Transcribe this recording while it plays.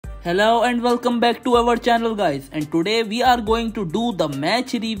Hello and welcome back to our channel guys, and today we are going to do the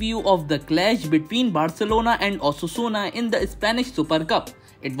match review of the clash between Barcelona and Osasuna in the Spanish Super Cup.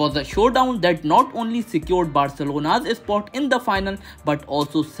 It was a showdown that not only secured Barcelona's spot in the final but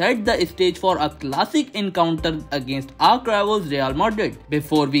also set the stage for a classic encounter against our rivals Real Madrid.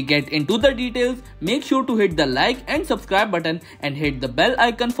 Before we get into the details, make sure to hit the like and subscribe button and hit the bell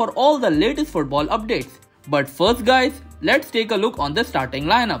icon for all the latest football updates. But first guys, let's take a look on the starting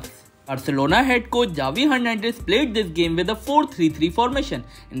lineups. Barcelona head coach Xavi Hernandez played this game with a 4-3-3 formation,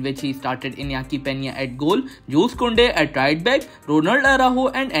 in which he started Iñaki Peña at goal, Jules Koundé at right back, Ronald Araujo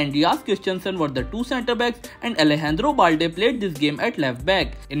and Andreas Christensen were the two centre backs, and Alejandro Balde played this game at left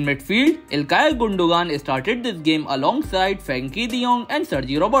back. In midfield, Ilkay Gundogan started this game alongside Frankie De Jong and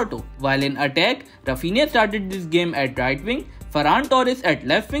Sergi Roberto, while in attack, Rafinha started this game at right wing, Ferran Torres at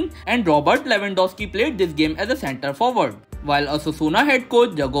left wing, and Robert Lewandowski played this game as a centre forward. While Osasuna head coach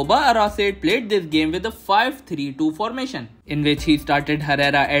Jagoba Arrasate played this game with a 5-3-2 formation, in which he started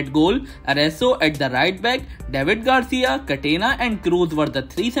Herrera at goal, Arezzo at the right back, David Garcia, Catena and Cruz were the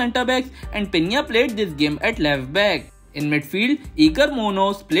three centre backs, and Peña played this game at left back. In midfield, Iker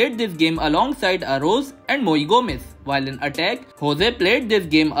Munoz played this game alongside Aroz and Moi Gomez, while in attack, Jose played this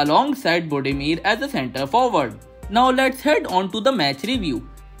game alongside Budimir as a centre forward. Now let's head on to the match review.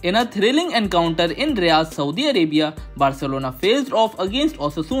 In a thrilling encounter in Riyadh, Saudi Arabia, Barcelona faced off against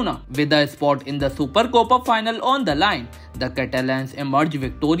Osasuna with a spot in the Supercopa final on the line. The Catalans emerged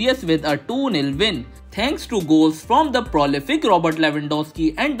victorious with a 2-0 win, thanks to goals from the prolific Robert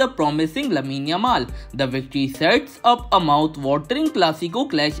Lewandowski and the promising Lamine Yamal. The victory sets up a mouth-watering Clasico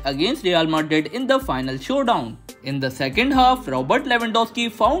clash against Real Madrid in the final showdown. In the second half, Robert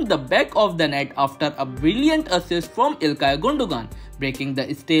Lewandowski found the back of the net after a brilliant assist from Ilkay Gundogan, breaking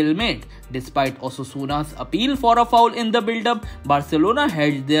the stalemate. Despite Osasuna's appeal for a foul in the build-up, Barcelona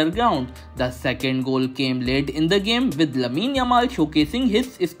held their ground. The second goal came late in the game, with Lamine Yamal showcasing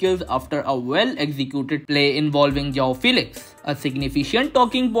his skills after a well-executed play involving Joao Felix. A significant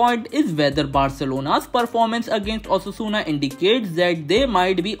talking point is whether Barcelona's performance against Osasuna indicates that they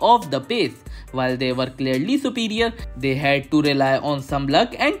might be off the pace. While they were clearly superior, they had to rely on some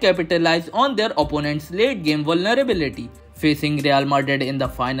luck and capitalize on their opponent's late-game vulnerability. Facing Real Madrid in the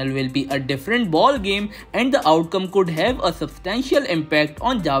final will be a different ball game, and the outcome could have a substantial impact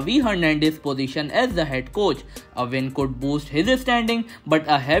on Xavi Hernandez's position as the head coach. A win could boost his standing, but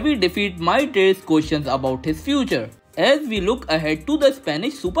a heavy defeat might raise questions about his future. As we look ahead to the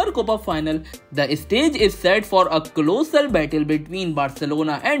Spanish Supercopa final, the stage is set for a colossal battle between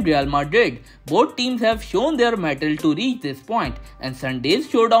Barcelona and Real Madrid. Both teams have shown their mettle to reach this point, and Sunday's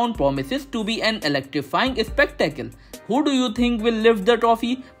showdown promises to be an electrifying spectacle. Who do you think will lift the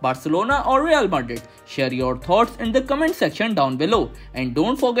trophy, Barcelona or Real Madrid? Share your thoughts in the comment section down below, and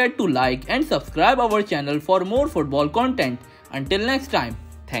don't forget to like and subscribe our channel for more football content. Until next time,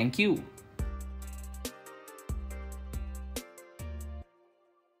 thank you.